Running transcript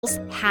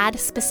had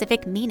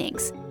specific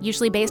meanings,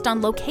 usually based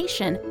on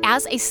location,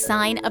 as a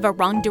sign of a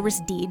wrongdoer's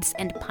deeds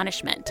and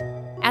punishment,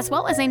 as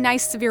well as a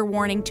nice severe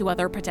warning to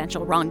other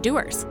potential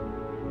wrongdoers.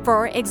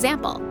 For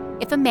example,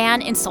 if a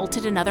man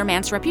insulted another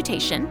man's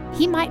reputation,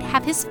 he might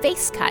have his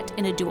face cut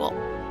in a duel.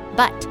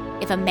 But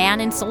if a man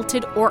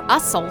insulted or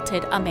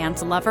assaulted a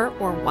man's lover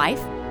or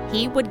wife,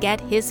 he would get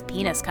his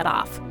penis cut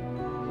off.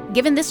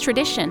 Given this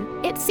tradition,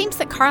 it seems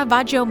that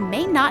Caravaggio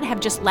may not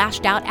have just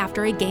lashed out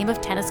after a game of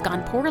tennis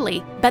gone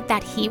poorly, but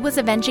that he was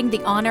avenging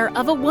the honor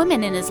of a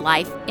woman in his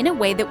life in a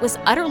way that was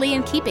utterly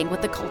in keeping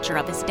with the culture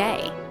of his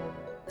day.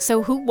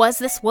 So who was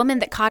this woman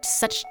that caused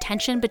such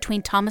tension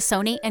between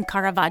Tomassoni and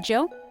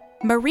Caravaggio?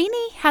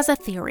 Marini has a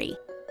theory.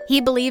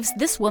 He believes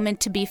this woman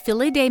to be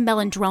Philide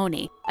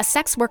Melandroni, a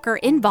sex worker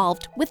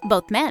involved with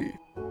both men.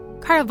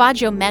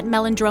 Caravaggio met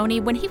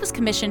Melandroni when he was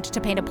commissioned to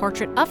paint a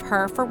portrait of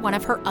her for one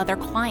of her other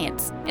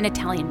clients, an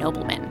Italian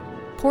nobleman.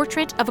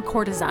 Portrait of a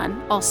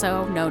Courtesan,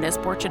 also known as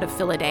Portrait of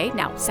Philide,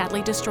 now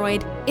sadly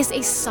destroyed, is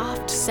a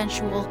soft,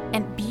 sensual,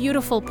 and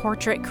beautiful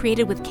portrait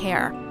created with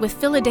care, with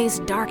Philide's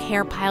dark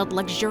hair piled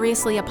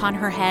luxuriously upon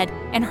her head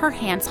and her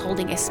hands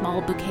holding a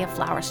small bouquet of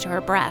flowers to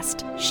her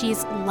breast.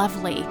 She's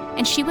lovely,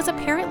 and she was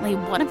apparently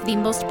one of the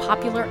most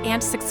popular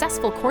and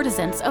successful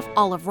courtesans of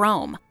all of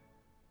Rome.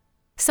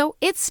 So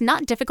it's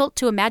not difficult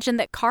to imagine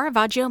that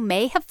Caravaggio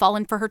may have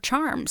fallen for her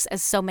charms,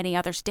 as so many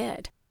others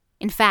did.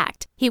 In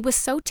fact, he was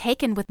so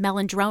taken with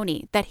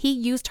Melandroni that he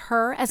used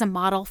her as a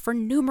model for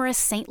numerous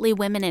saintly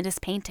women in his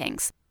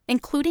paintings,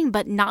 including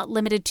but not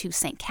limited to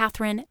St.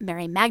 Catherine,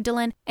 Mary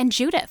Magdalene, and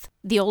Judith,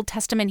 the Old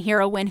Testament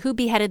heroine who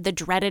beheaded the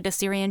dreaded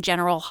Assyrian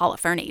general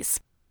Holofernes.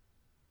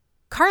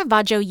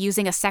 Caravaggio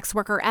using a sex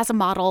worker as a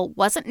model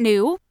wasn't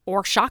new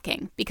or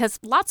shocking, because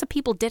lots of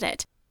people did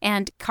it,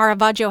 and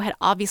Caravaggio had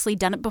obviously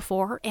done it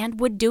before and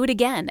would do it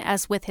again,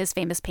 as with his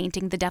famous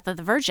painting The Death of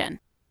the Virgin.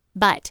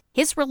 But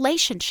his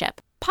relationship,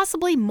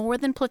 possibly more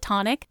than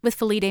platonic, with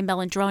Philide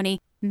Melandroni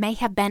may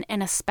have been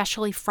an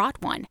especially fraught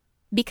one,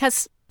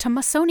 because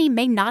Tomassoni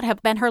may not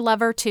have been her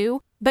lover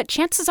too, but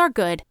chances are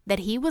good that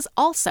he was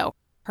also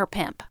her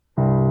pimp.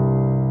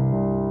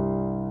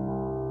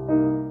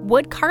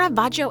 Would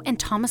Caravaggio and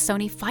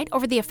Tomassoni fight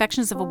over the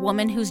affections of a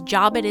woman whose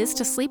job it is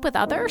to sleep with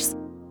others?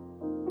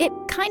 It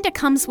kinda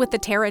comes with the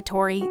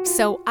territory,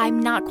 so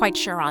I'm not quite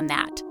sure on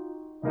that.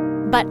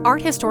 But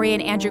art historian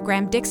Andrew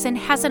Graham Dixon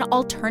has an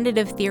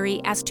alternative theory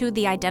as to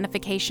the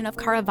identification of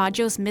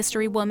Caravaggio's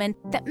mystery woman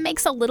that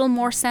makes a little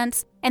more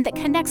sense and that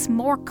connects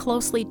more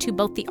closely to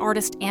both the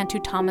artist and to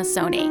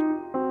Tomassoni.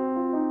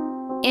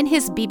 In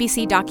his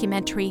BBC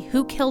documentary,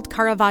 Who Killed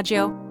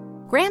Caravaggio?,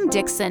 Graham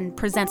Dixon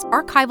presents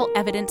archival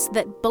evidence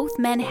that both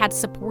men had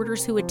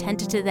supporters who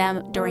attended to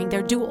them during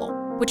their duel,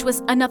 which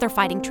was another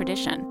fighting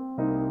tradition.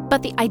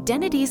 But the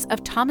identities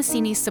of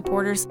Tomassini's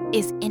supporters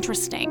is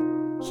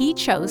interesting. He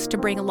chose to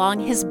bring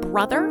along his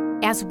brother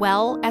as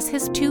well as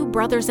his two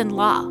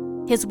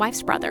brothers-in-law, his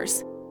wife's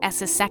brothers, as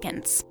his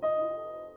seconds.